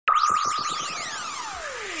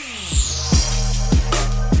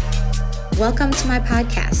Welcome to my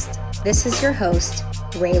podcast. This is your host,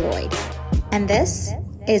 Ray Lloyd, and this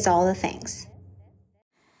is All the Things.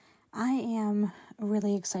 I am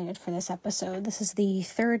really excited for this episode. This is the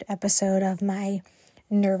third episode of my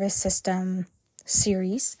nervous system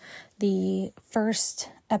series. The first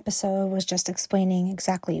episode was just explaining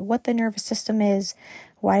exactly what the nervous system is,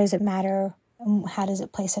 why does it matter, how does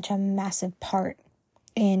it play such a massive part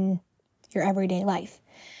in your everyday life.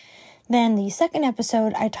 Then the second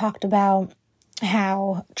episode, I talked about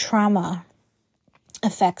how trauma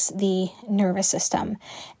affects the nervous system.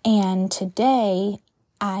 And today,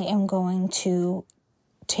 I am going to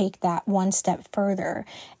take that one step further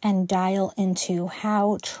and dial into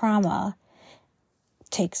how trauma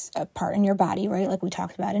takes a part in your body, right? Like we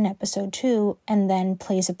talked about in episode 2, and then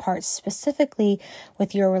plays a part specifically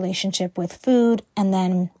with your relationship with food, and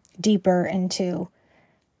then deeper into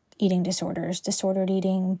eating disorders, disordered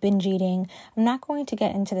eating, binge eating. I'm not going to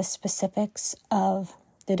get into the specifics of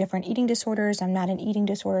the different eating disorders. I'm not an eating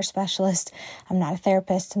disorder specialist. I'm not a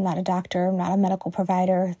therapist. I'm not a doctor. I'm not a medical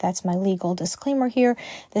provider. That's my legal disclaimer here.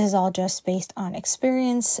 This is all just based on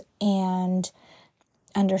experience and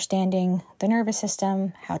understanding the nervous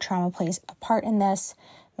system, how trauma plays a part in this,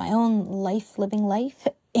 my own living life,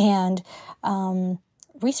 and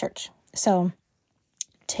research. So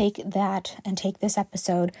take that and take this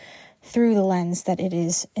episode through the lens that it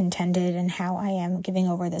is intended and how I am giving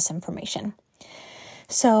over this information.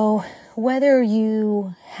 So whether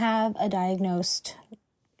you have a diagnosed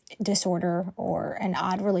disorder or an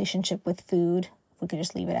odd relationship with food, if we could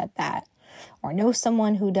just leave it at that, or know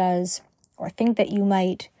someone who does, or think that you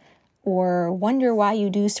might, or wonder why you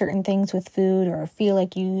do certain things with food, or feel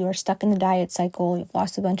like you are stuck in the diet cycle, you've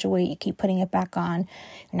lost a bunch of weight, you keep putting it back on,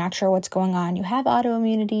 you're not sure what's going on, you have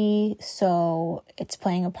autoimmunity, so it's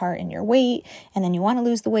playing a part in your weight, and then you want to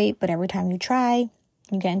lose the weight, but every time you try,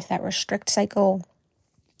 you get into that restrict cycle,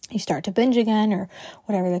 you start to binge again, or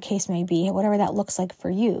whatever the case may be, whatever that looks like for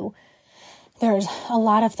you. There's a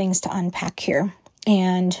lot of things to unpack here.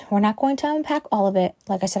 And we're not going to unpack all of it.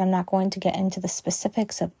 Like I said, I'm not going to get into the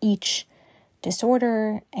specifics of each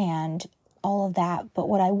disorder and all of that. But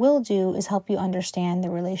what I will do is help you understand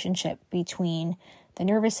the relationship between the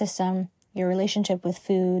nervous system, your relationship with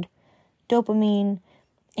food, dopamine,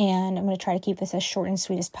 and I'm going to try to keep this as short and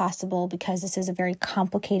sweet as possible because this is a very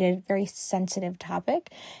complicated, very sensitive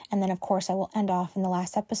topic. And then, of course, I will end off in the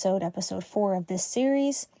last episode, episode 4 of this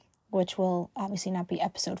series, which will obviously not be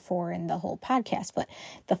episode 4 in the whole podcast, but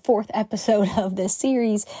the 4th episode of this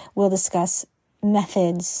series will discuss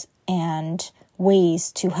methods and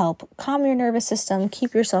ways to help calm your nervous system,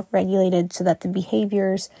 keep yourself regulated so that the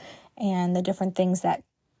behaviors and the different things that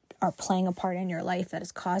are playing a part in your life that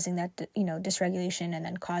is causing that, dysregulation and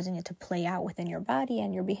then causing it to play out within your body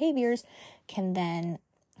and your behaviors can then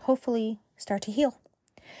hopefully start to heal.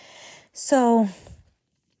 So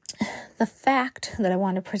the fact that I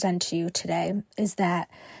want to present to you today is that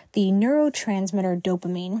the neurotransmitter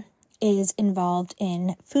dopamine is involved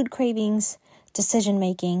in food cravings,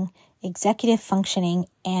 decision-making, executive functioning,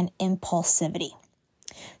 and impulsivity.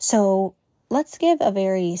 So let's give a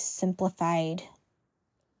very simplified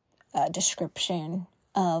description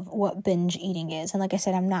of what binge eating is. And like I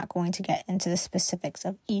said, I'm not going to get into the specifics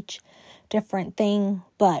of each different thing,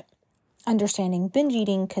 but understanding binge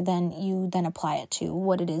eating could then apply it to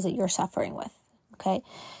what it is that you're suffering with. Okay.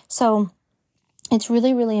 So it's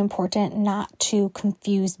really, really important not to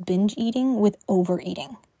confuse binge eating with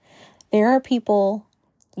overeating. There are people,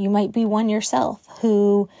 you might be one yourself,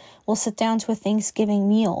 who will sit down to a Thanksgiving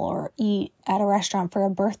meal or eat at a restaurant for a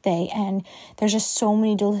birthday. And there's just so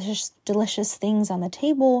many delicious things on the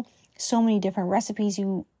table, so many different recipes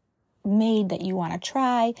you made that you want to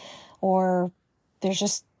try, or there's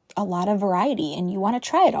just a lot of variety and you want to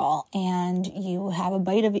try it all, and you have a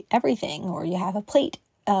bite of everything, or you have a plate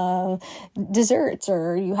of desserts,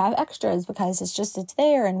 or you have extras because it's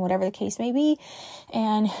there, and whatever the case may be,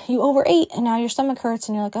 and you overate and now your stomach hurts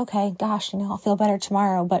and you're like, okay, gosh, I'll feel better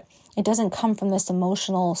tomorrow. But it doesn't come from this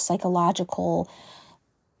emotional, psychological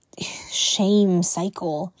shame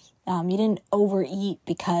cycle. You didn't overeat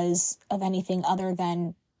because of anything other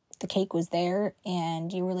than the cake was there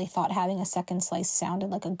and you really thought having a second slice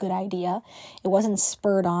sounded like a good idea. It wasn't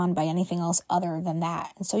spurred on by anything else other than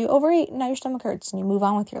that. And so you overeat and now your stomach hurts and you move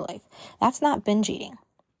on with your life. That's not binge eating.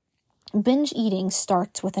 Binge eating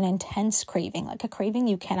starts with an intense craving, like a craving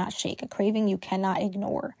you cannot shake, a craving you cannot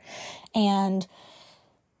ignore. And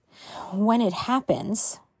when it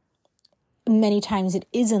happens, many times it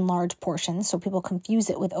is in large portions, so people confuse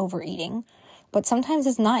it with overeating. but sometimes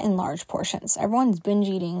it's not in large portions. Everyone's binge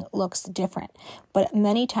eating looks different, but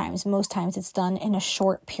most times it's done in a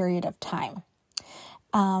short period of time.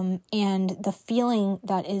 And the feeling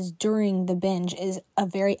that is during the binge is a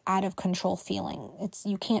very out of control feeling.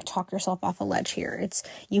 You can't talk yourself off a ledge here.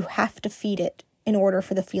 You have to feed it in order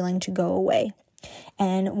for the feeling to go away.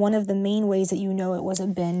 And one of the main ways that you know it was a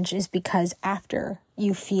binge is because after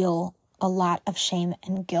you feel a lot of shame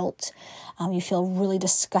and guilt, you feel really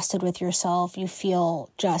disgusted with yourself. You feel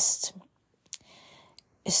just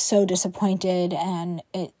so disappointed, and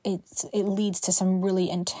it leads to some really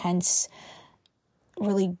intense,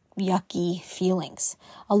 really yucky feelings.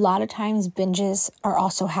 A lot of times binges are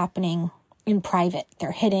also happening in private.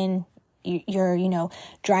 They're hidden. You're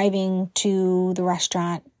driving to the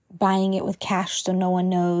restaurant, buying it with cash so no one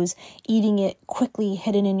knows, eating it quickly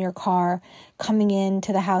hidden in your car, coming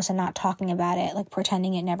into the house and not talking about it, like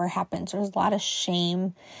pretending it never happened. So there's a lot of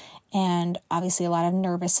shame and obviously a lot of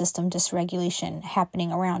nervous system dysregulation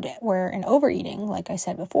happening around it. Where in overeating, like I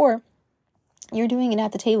said before, you're doing it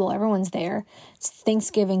at the table. Everyone's there. It's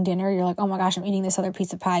Thanksgiving dinner. You're like, oh my gosh, I'm eating this other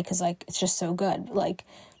piece of pie because it's just so good.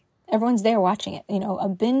 Everyone's there watching it. A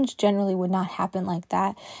binge generally would not happen like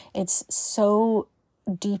that. It's so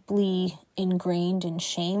deeply ingrained in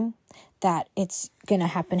shame that it's going to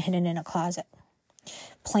happen hidden in a closet,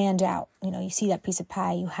 planned out. You see that piece of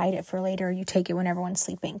pie, you hide it for later, you take it when everyone's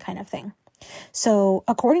sleeping, kind of thing. So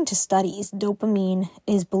according to studies, dopamine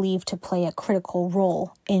is believed to play a critical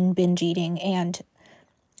role in binge eating and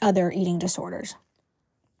other eating disorders.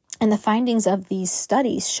 And the findings of these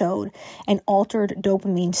studies showed an altered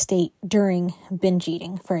dopamine state during binge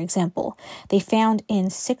eating. For example, they found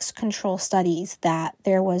in 6 control studies that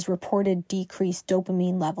there was reported decreased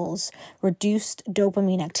dopamine levels, reduced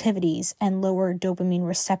dopamine activities, and lower dopamine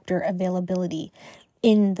receptor availability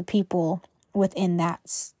in the people within that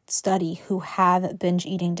study who have binge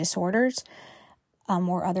eating disorders.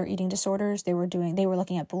 Or other eating disorders. They were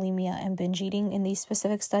looking at bulimia and binge eating in these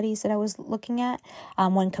specific studies that I was looking at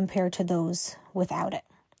when compared to those without it.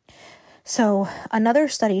 So another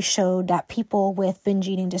study showed that people with binge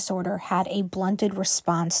eating disorder had a blunted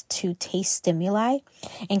response to taste stimuli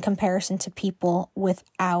in comparison to people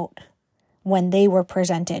without, when they were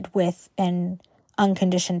presented with an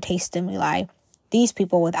unconditioned taste stimuli. These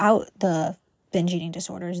people without the binge eating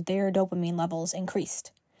disorders, their dopamine levels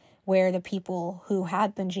increased, where the people who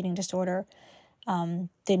had binge eating disorder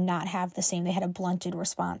did not have the same. They had a blunted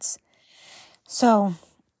response. So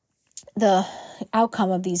the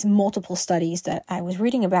outcome of these multiple studies that I was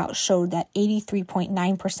reading about showed that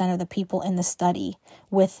 83.9% of the people in the study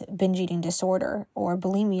with binge eating disorder or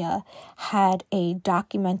bulimia had a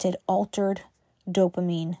documented altered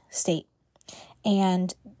dopamine state.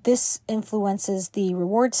 And this influences the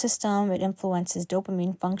reward system. It influences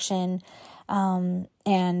dopamine function.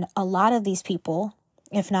 And a lot of these people,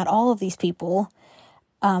 if not all of these people,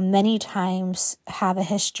 many times have a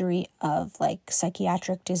history of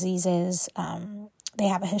psychiatric diseases. They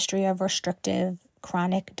have a history of restrictive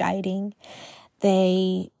chronic dieting.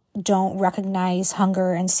 They don't recognize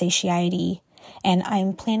hunger and satiety. And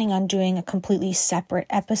I'm planning on doing a completely separate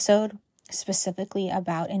episode specifically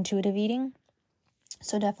about intuitive eating.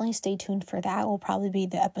 So definitely stay tuned for that. It will probably be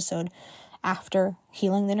the episode after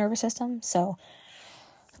healing the nervous system. So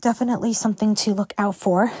definitely something to look out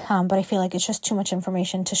for. But I feel like it's just too much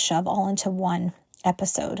information to shove all into one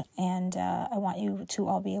episode. And I want you to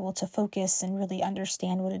all be able to focus and really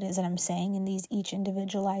understand what it is that I'm saying in these each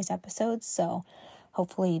individualized episodes. So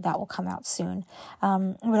hopefully that will come out soon.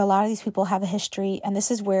 But a lot of these people have a history, and this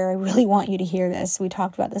is where I really want you to hear this. We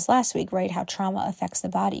talked about this last week, right? How trauma affects the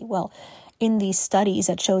body. Well, in these studies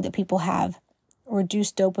that showed that people have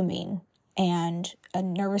reduced dopamine and a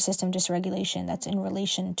nervous system dysregulation that's in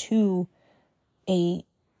relation to a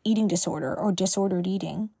eating disorder or disordered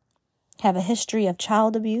eating, have a history of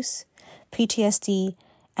child abuse, PTSD,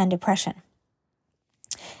 and depression.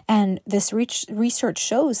 And this research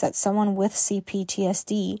shows that someone with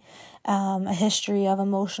CPTSD, a history of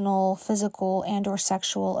emotional, physical, and or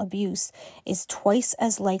sexual abuse, is twice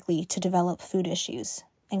as likely to develop food issues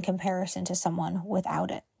in comparison to someone without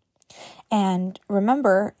it. And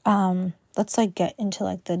remember, let's get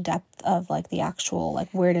into the depth of the actual,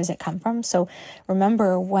 where does it come from? So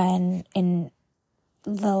remember when in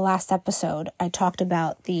the last episode, I talked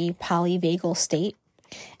about the polyvagal state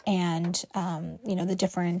and,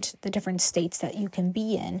 the different states that you can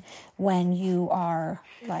be in when you are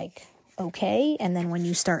okay. And then when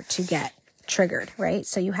you start to get triggered, right?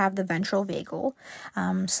 So you have the ventral vagal.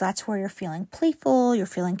 So that's where you're feeling playful, you're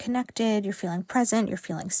feeling connected, you're feeling present, you're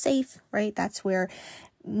feeling safe, right? That's where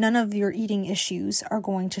none of your eating issues are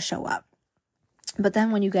going to show up. But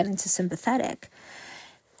then when you get into sympathetic,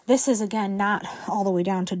 this is, again, not all the way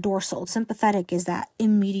down to dorsal. Sympathetic is that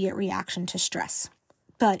immediate reaction to stress.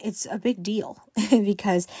 But it's a big deal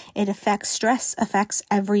because stress affects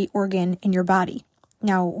every organ in your body.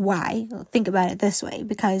 Now, why? Think about it this way.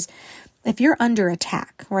 Because if you're under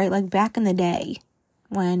attack, right, like back in the day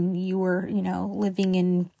when you were, living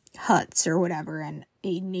in huts or whatever, and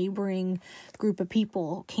a neighboring group of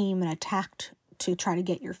people came and attacked to try to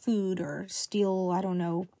get your food or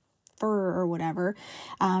steal, fur or whatever,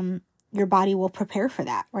 your body will prepare for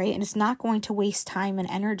that, right? And it's not going to waste time and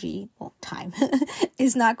energy. Well, time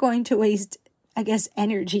is not going to waste,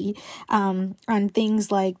 energy on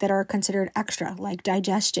things like that are considered extra, like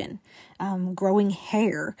digestion, growing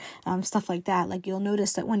hair, stuff like that. Like you'll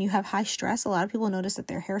notice that when you have high stress, a lot of people notice that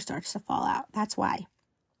their hair starts to fall out. That's why.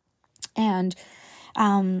 And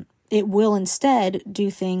it will instead do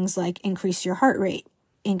things like increase your heart rate,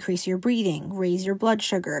 increase your breathing, raise your blood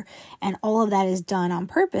sugar, and all of that is done on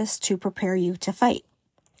purpose to prepare you to fight.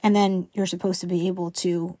 And then you're supposed to be able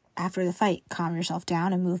to, after the fight, calm yourself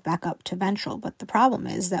down and move back up to ventral. But the problem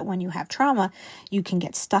is that when you have trauma, you can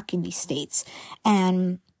get stuck in these states.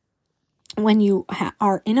 And when you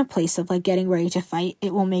are in a place of like getting ready to fight,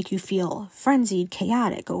 it will make you feel frenzied,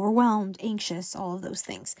 chaotic, overwhelmed, anxious, all of those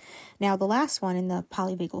things. Now, the last one in the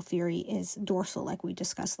polyvagal theory is dorsal, like we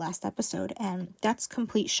discussed last episode, and that's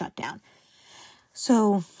complete shutdown.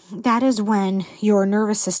 So that is when your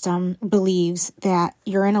nervous system believes that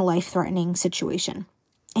you're in a life-threatening situation,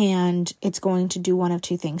 and it's going to do one of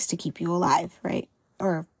two things to keep you alive, right?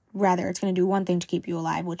 Or rather, it's going to do one thing to keep you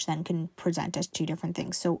alive, which then can present as two different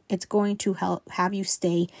things. So it's going to have you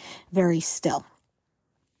stay very still.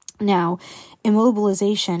 Now,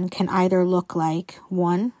 immobilization can either look like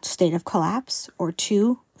 1, state of collapse, or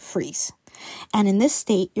 2, freeze. And in this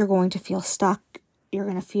state, you're going to feel stuck. You're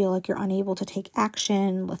going to feel like you're unable to take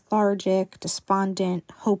action, lethargic, despondent,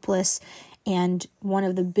 hopeless. And one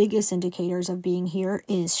of the biggest indicators of being here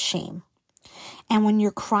is shame. And when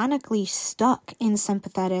you're chronically stuck in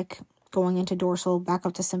sympathetic, going into dorsal, back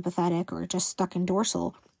up to sympathetic, or just stuck in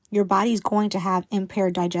dorsal, your body's going to have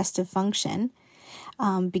impaired digestive function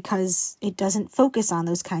because it doesn't focus on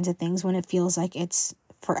those kinds of things when it feels like it's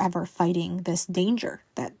forever fighting this danger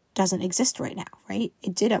that doesn't exist right now, right?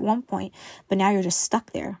 It did at one point, but now you're just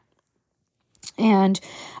stuck there. And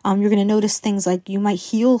you're going to notice things like you might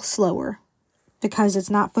heal slower, because it's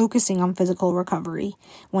not focusing on physical recovery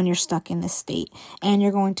when you're stuck in this state. And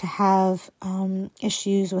you're going to have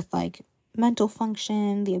issues with like mental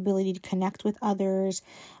function, the ability to connect with others,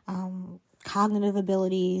 cognitive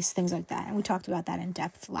abilities, things like that. And we talked about that in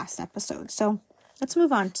depth last episode. So let's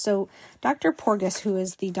move on. So Dr. Porges, who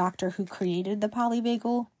is the doctor who created the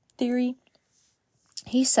polyvagal theory,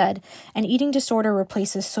 he said, an eating disorder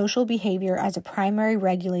replaces social behavior as a primary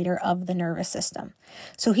regulator of the nervous system.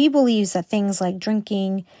 So he believes that things like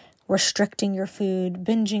drinking, restricting your food,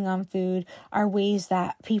 binging on food are ways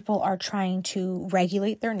that people are trying to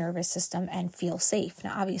regulate their nervous system and feel safe.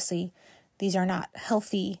 Now, obviously, these are not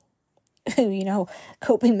healthy,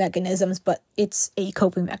 coping mechanisms, but it's a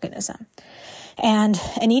coping mechanism. And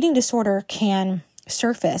an eating disorder can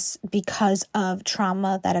surface because of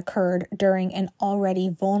trauma that occurred during an already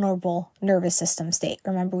vulnerable nervous system state.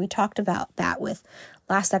 Remember, we talked about that with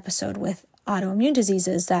last episode with autoimmune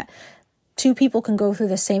diseases, that two people can go through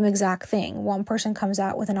the same exact thing. One person comes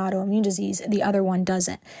out with an autoimmune disease, the other one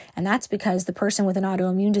doesn't. And that's because the person with an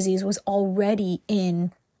autoimmune disease was already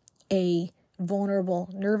in a vulnerable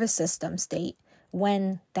nervous system state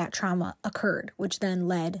when that trauma occurred, which then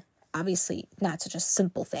led, obviously not such a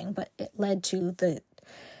simple thing, but it led to the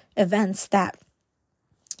events that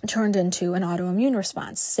turned into an autoimmune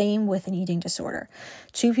response. Same with an eating disorder.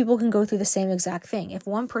 Two people can go through the same exact thing. If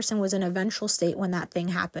one person was in a ventral state when that thing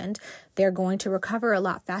happened, they're going to recover a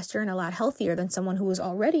lot faster and a lot healthier than someone who was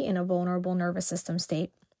already in a vulnerable nervous system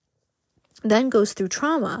state, then goes through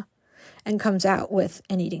trauma and comes out with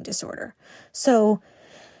an eating disorder. So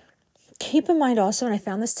keep in mind also, and I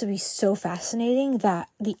found this to be so fascinating, that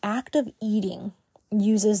the act of eating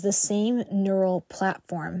uses the same neural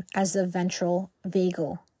platform as the ventral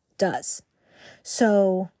vagal does.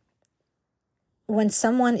 So when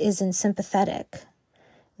someone is in sympathetic,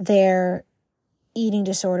 their eating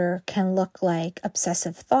disorder can look like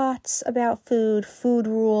obsessive thoughts about food, food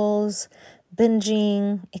rules,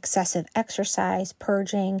 binging, excessive exercise,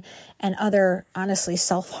 purging, and other, honestly,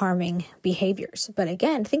 self-harming behaviors. But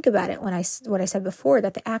again, think about it what I said before,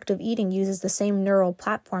 that the act of eating uses the same neural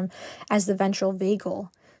platform as the ventral vagal.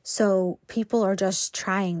 So people are just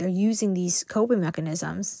they're using these coping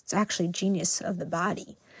mechanisms. It's actually genius of the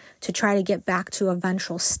body to try to get back to a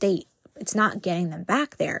ventral state It's not getting them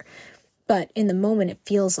back there, but in the moment it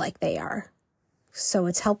feels like they are. So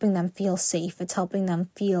it's helping them feel safe. It's helping them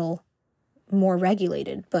feel more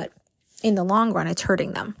regulated, but in the long run, it's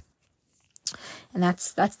hurting them. And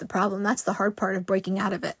that's the problem. That's the hard part of breaking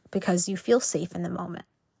out of it, because you feel safe in the moment.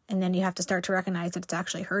 And then you have to start to recognize that it's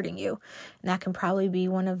actually hurting you. And that can probably be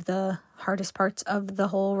one of the hardest parts of the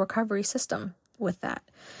whole recovery system with that.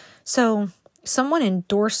 So someone in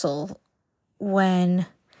dorsal, when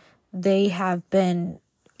they have been,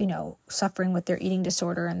 suffering with their eating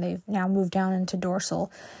disorder and they've now moved down into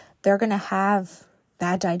dorsal, they're going to have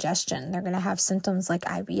bad digestion. They're going to have symptoms like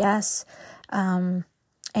IBS. And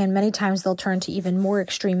many times they'll turn to even more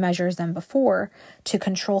extreme measures than before to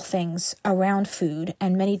control things around food.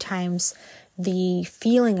 And many times the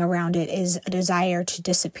feeling around it is a desire to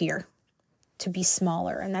disappear, to be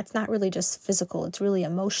smaller. And that's not really just physical, it's really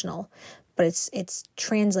emotional, but it's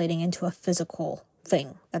translating into a physical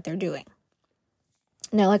thing that they're doing.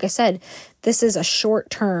 Now, like I said, this is a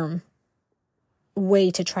short-term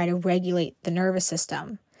way to try to regulate the nervous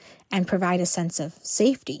system and provide a sense of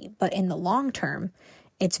safety. But in the long term,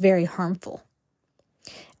 it's very harmful.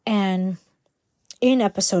 And in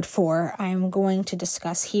episode 4, I'm going to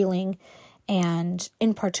discuss healing, and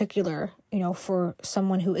in particular, for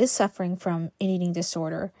someone who is suffering from an eating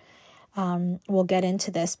disorder, we'll get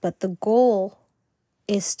into this, but the goal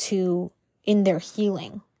is to, in their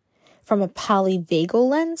healing, from a polyvagal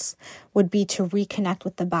lens, would be to reconnect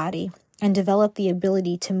with the body and develop the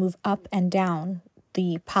ability to move up and down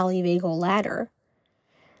the polyvagal ladder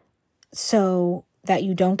so that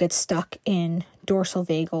you don't get stuck in dorsal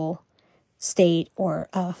vagal state or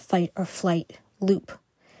a fight or flight loop.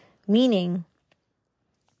 Meaning,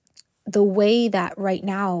 the way that right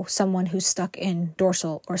now someone who's stuck in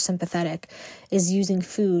dorsal or sympathetic is using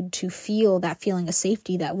food to feel that feeling of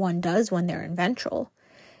safety that one does when they're in ventral,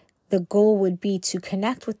 the goal would be to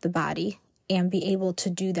connect with the body and be able to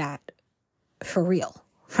do that for real,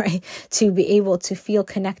 right? To be able to feel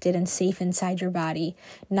connected and safe inside your body,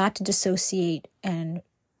 not to dissociate and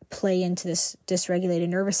play into this dysregulated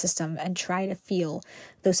nervous system and try to feel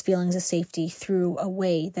those feelings of safety through a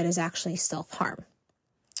way that is actually self-harm.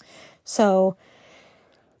 So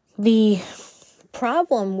the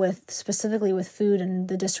problem specifically with food and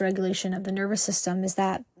the dysregulation of the nervous system is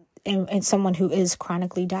that in someone who is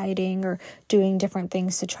chronically dieting or doing different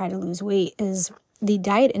things to try to lose weight, is the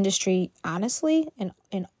diet industry, honestly,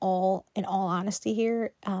 in all honesty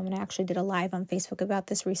here, and I actually did a live on Facebook about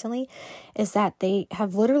this recently, is that they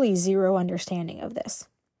have literally zero understanding of this.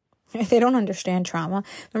 They don't understand trauma.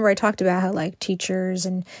 Remember I talked about how teachers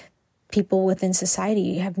and people within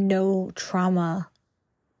society have no trauma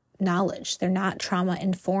knowledge. They're not trauma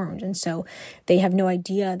informed. And so they have no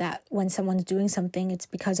idea that when someone's doing something, it's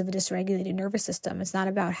because of a dysregulated nervous system. It's not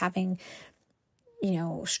about having,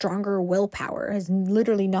 stronger willpower. It has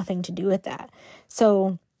literally nothing to do with that.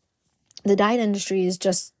 So the diet industry is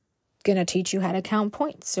just going to teach you how to count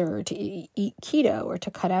points or to eat keto or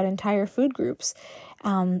to cut out entire food groups.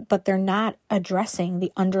 But they're not addressing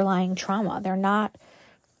the underlying trauma. They're not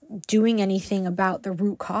doing anything about the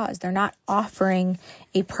root cause. They're not offering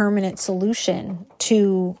a permanent solution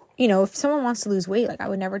to, if someone wants to lose weight, I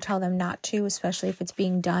would never tell them not to, especially if it's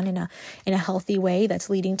being done in a healthy way that's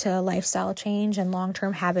leading to lifestyle change and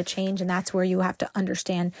long-term habit change. And that's where you have to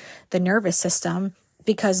understand the nervous system,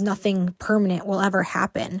 because nothing permanent will ever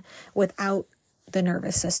happen without the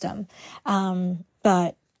nervous system.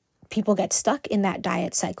 But people get stuck in that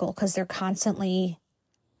diet cycle because they're constantly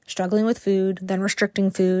struggling with food, then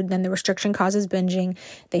restricting food, then the restriction causes binging.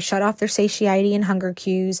 They shut off their satiety and hunger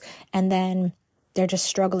cues, and then they're just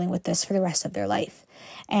struggling with this for the rest of their life.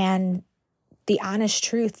 And the honest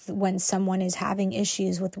truth, when someone is having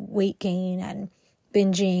issues with weight gain and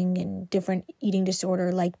binging and different eating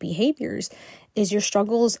disorder-like behaviors, is your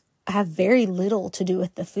struggles have very little to do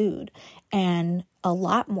with the food and a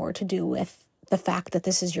lot more to do with the fact that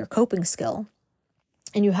this is your coping skill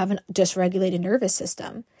and you have a dysregulated nervous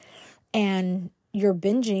system. And your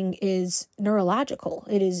binging is neurological.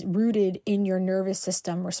 It is rooted in your nervous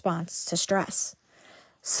system response to stress.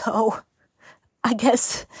 So I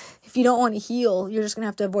guess if you don't want to heal, you're just going to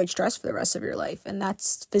have to avoid stress for the rest of your life. And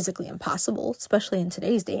that's physically impossible, especially in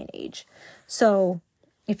today's day and age. So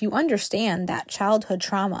if you understand that childhood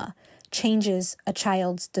trauma changes a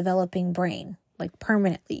child's developing brain,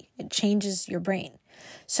 permanently, it changes your brain.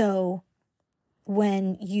 So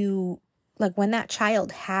when that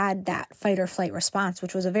child had that fight or flight response,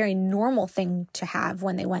 which was a very normal thing to have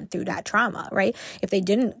when they went through that trauma, right? If they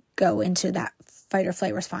didn't go into that fight or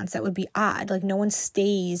flight response, that would be odd. No one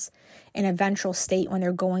stays in a ventral state when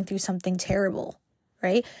they're going through something terrible,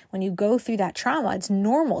 right? When you go through that trauma, it's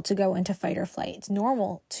normal to go into fight or flight. It's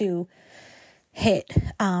normal to hit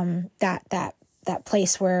that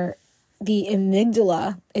place where the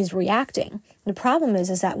amygdala is reacting. The problem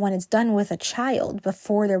is that when it's done with a child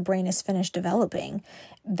before their brain is finished developing,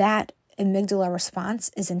 that amygdala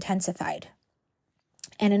response is intensified.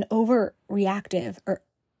 And an overreactive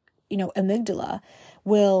amygdala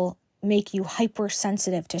will make you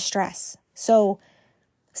hypersensitive to stress. So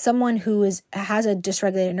someone who has a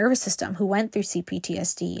dysregulated nervous system, who went through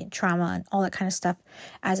CPTSD and trauma and all that kind of stuff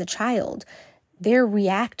as a child, they're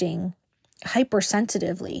reacting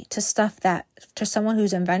hypersensitively to stuff that, to someone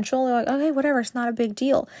who's inventional, they're like, okay, whatever, it's not a big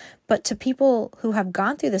deal. But to people who have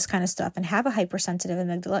gone through this kind of stuff and have a hypersensitive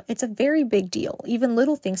amygdala, it's a very big deal. Even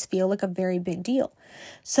little things feel like a very big deal.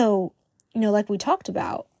 So, like we talked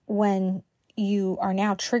about, when you are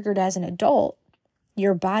now triggered as an adult,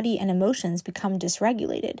 your body and emotions become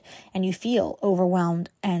dysregulated and you feel overwhelmed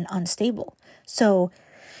and unstable. So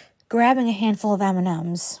grabbing a handful of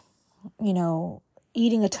M&Ms,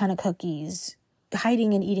 eating a ton of cookies,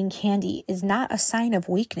 hiding and eating candy is not a sign of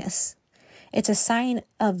weakness. It's a sign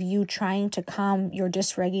of you trying to calm your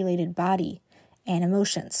dysregulated body and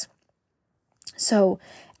emotions. So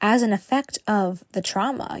as an effect of the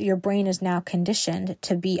trauma, your brain is now conditioned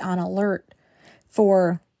to be on alert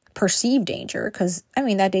for perceived danger, because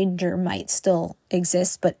that danger might still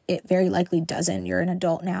exist, but it very likely doesn't. You're an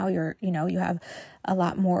adult now. You have a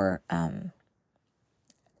lot more,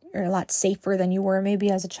 you're a lot safer than you were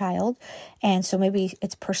maybe as a child. And so maybe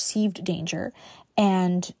it's perceived danger.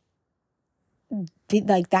 And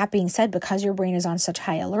that being said, because your brain is on such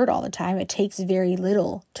high alert all the time, it takes very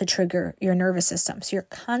little to trigger your nervous system. So you're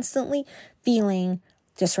constantly feeling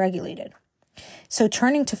dysregulated. So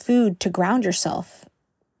turning to food to ground yourself,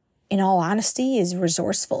 in all honesty, is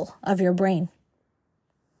resourceful of your brain.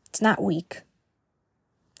 It's not weak.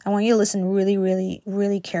 I want you to listen really, really,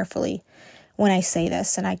 really carefully when I say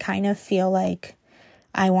this. And I kind of feel like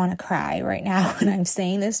I want to cry right now when I'm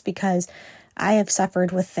saying this, because I have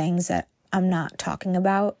suffered with things that I'm not talking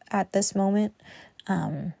about at this moment.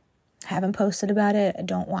 Haven't posted about it. I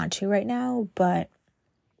don't want to right now, but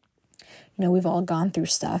we've all gone through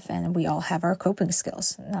stuff and we all have our coping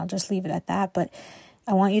skills, and I'll just leave it at that. But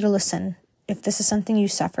I want you to listen. If this is something you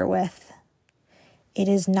suffer with, it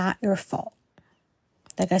is not your fault.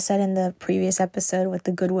 Like I said in the previous episode with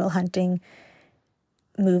the Good Will Hunting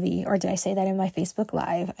movie, or did I say that in my Facebook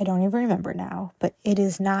Live? I don't even remember now, but it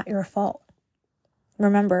is not your fault.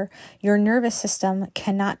 Remember, your nervous system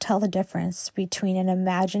cannot tell the difference between an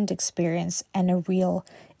imagined experience and a real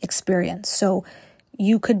experience. So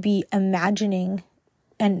you could be imagining,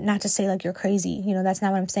 and not to say like you're crazy, that's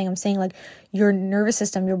not what I'm saying. I'm saying like your nervous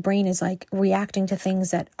system, your brain is like reacting to things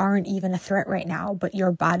that aren't even a threat right now, but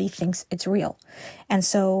your body thinks it's real. And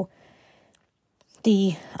so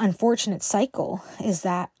the unfortunate cycle is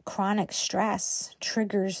that chronic stress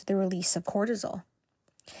triggers the release of cortisol.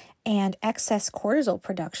 And excess cortisol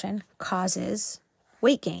production causes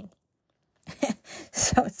weight gain.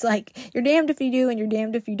 So it's like you're damned if you do and you're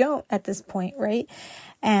damned if you don't at this point, right?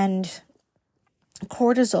 And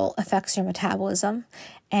cortisol affects your metabolism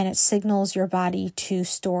and it signals your body to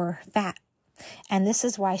store fat. And this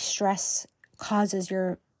is why stress causes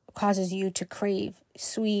you to crave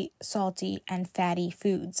sweet, salty, and fatty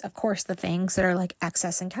foods. Of course, the things that are like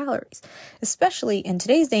excess in calories, especially in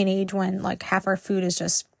today's day and age when like half our food is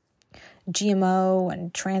just GMO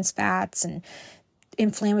and trans fats and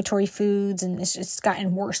inflammatory foods, and it's just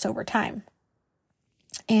gotten worse over time.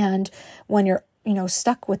 And when you're,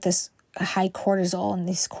 stuck with this high cortisol and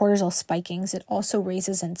these cortisol spikings, it also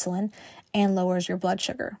raises insulin and lowers your blood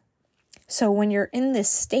sugar. So when you're in this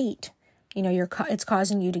state, it's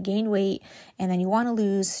causing you to gain weight, and then you want to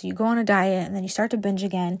lose, so you go on a diet, and then you start to binge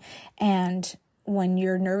again. And when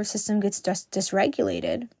your nervous system gets just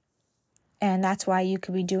dysregulated, and that's why you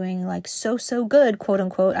could be doing like so good, quote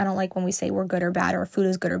unquote. I don't like when we say we're good or bad or food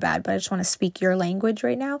is good or bad, but I just want to speak your language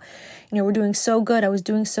right now. We're doing so good. I was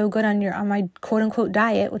doing so good on my quote unquote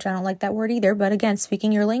diet, which I don't like that word either. But again,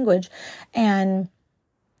 speaking your language, and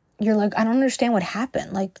you're like, I don't understand what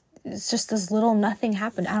happened. Like, it's just this little nothing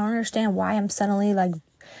happened. I don't understand why I'm suddenly like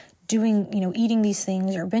doing, eating these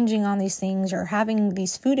things or binging on these things or having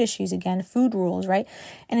these food issues again, food rules, right?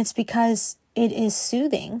 And it's because it is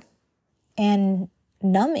soothing and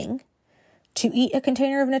numbing to eat a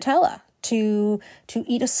container of Nutella, to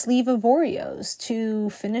eat a sleeve of Oreos, to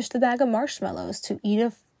finish the bag of marshmallows, to eat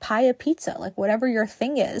a pie of pizza, like whatever your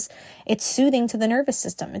thing is. It's soothing to the nervous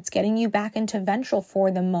system. It's getting you back into ventral for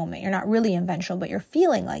the moment. You're not really in ventral, but you're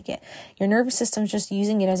feeling like it. Your nervous system's just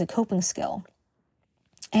using it as a coping skill.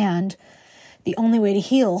 And the only way to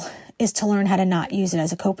heal is to learn how to not use it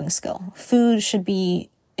as a coping skill. Food should be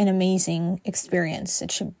an amazing experience.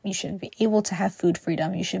 You should be able to have food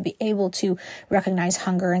freedom. You should be able to recognize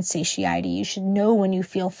hunger and satiety. You should know when you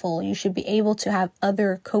feel full. You should be able to have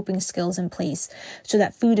other coping skills in place so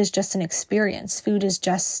that food is just an experience. Food is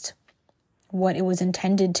just what it was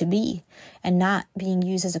intended to be and not being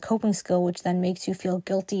used as a coping skill, which then makes you feel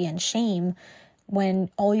guilty and shame when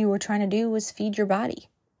all you were trying to do was feed your body.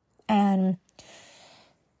 And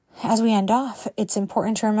as we end off, it's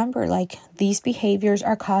important to remember, these behaviors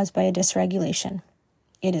are caused by a dysregulation.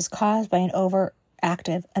 It is caused by an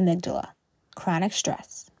overactive amygdala, chronic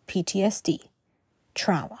stress, PTSD,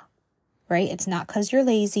 trauma, right? It's not because you're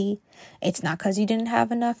lazy. It's not because you didn't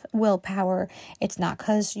have enough willpower. It's not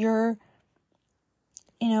because your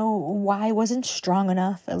why wasn't strong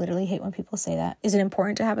enough. I literally hate when people say that. Is it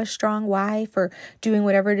important to have a strong why for doing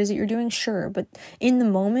whatever it is that you're doing? Sure. But in the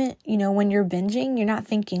moment, when you're binging, you're not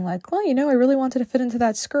thinking I really wanted to fit into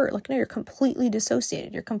that skirt. No, you're completely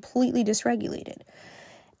dissociated. You're completely dysregulated.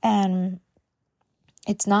 And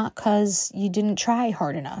it's not because you didn't try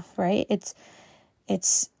hard enough, right?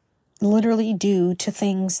 It's literally due to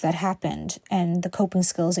things that happened and the coping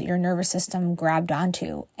skills that your nervous system grabbed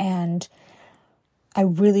onto. And I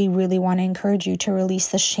really, really want to encourage you to release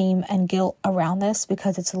the shame and guilt around this,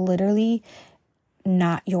 because it's literally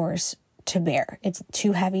not yours to bear. It's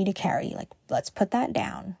too heavy to carry. Let's put that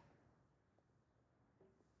down.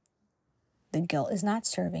 The guilt is not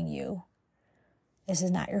serving you. This is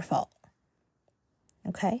not your fault.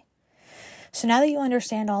 Okay? So now that you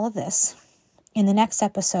understand all of this, in the next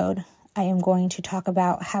episode, I am going to talk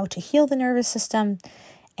about how to heal the nervous system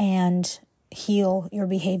and heal your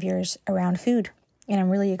behaviors around food. And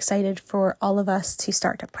I'm really excited for all of us to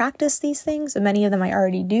start to practice these things. And many of them I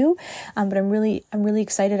already do, but I'm really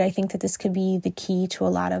excited. I think that this could be the key to a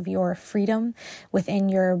lot of your freedom within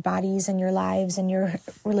your bodies and your lives and your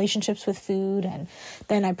relationships with food. And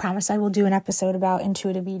then I promise I will do an episode about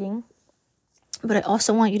intuitive eating. But I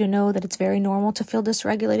also want you to know that it's very normal to feel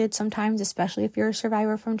dysregulated sometimes, especially if you're a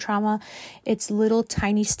survivor from trauma. It's little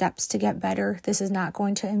tiny steps to get better. This is not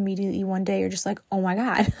going to immediately one day you're just oh my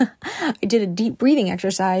God, I did a deep breathing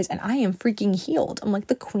exercise and I am freaking healed. I'm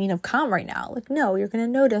the queen of calm right now. No, you're going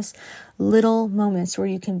to notice little moments where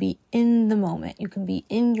you can be in the moment. You can be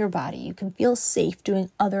in your body. You can feel safe doing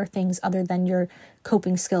other things other than your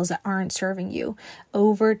coping skills that aren't serving you.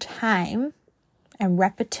 Over time and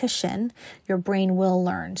repetition, your brain will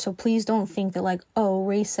learn. So please don't think that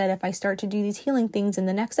Ray said if I start to do these healing things in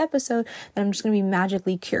the next episode, then I'm just going to be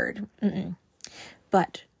magically cured.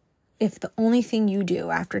 But if the only thing you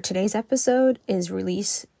do after today's episode is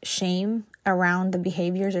release shame around the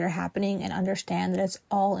behaviors that are happening and understand that it's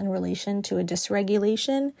all in relation to a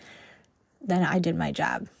dysregulation, then I did my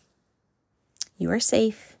job. You are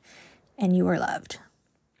safe and you are loved.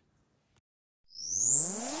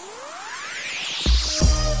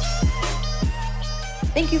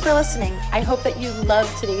 Thank you for listening. I hope that you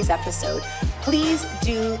loved today's episode. Please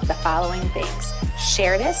do the following things.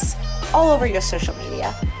 Share this all over your social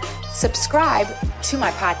media. Subscribe to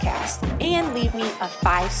my podcast and leave me a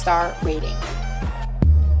 5-star rating.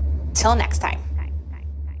 Till next time.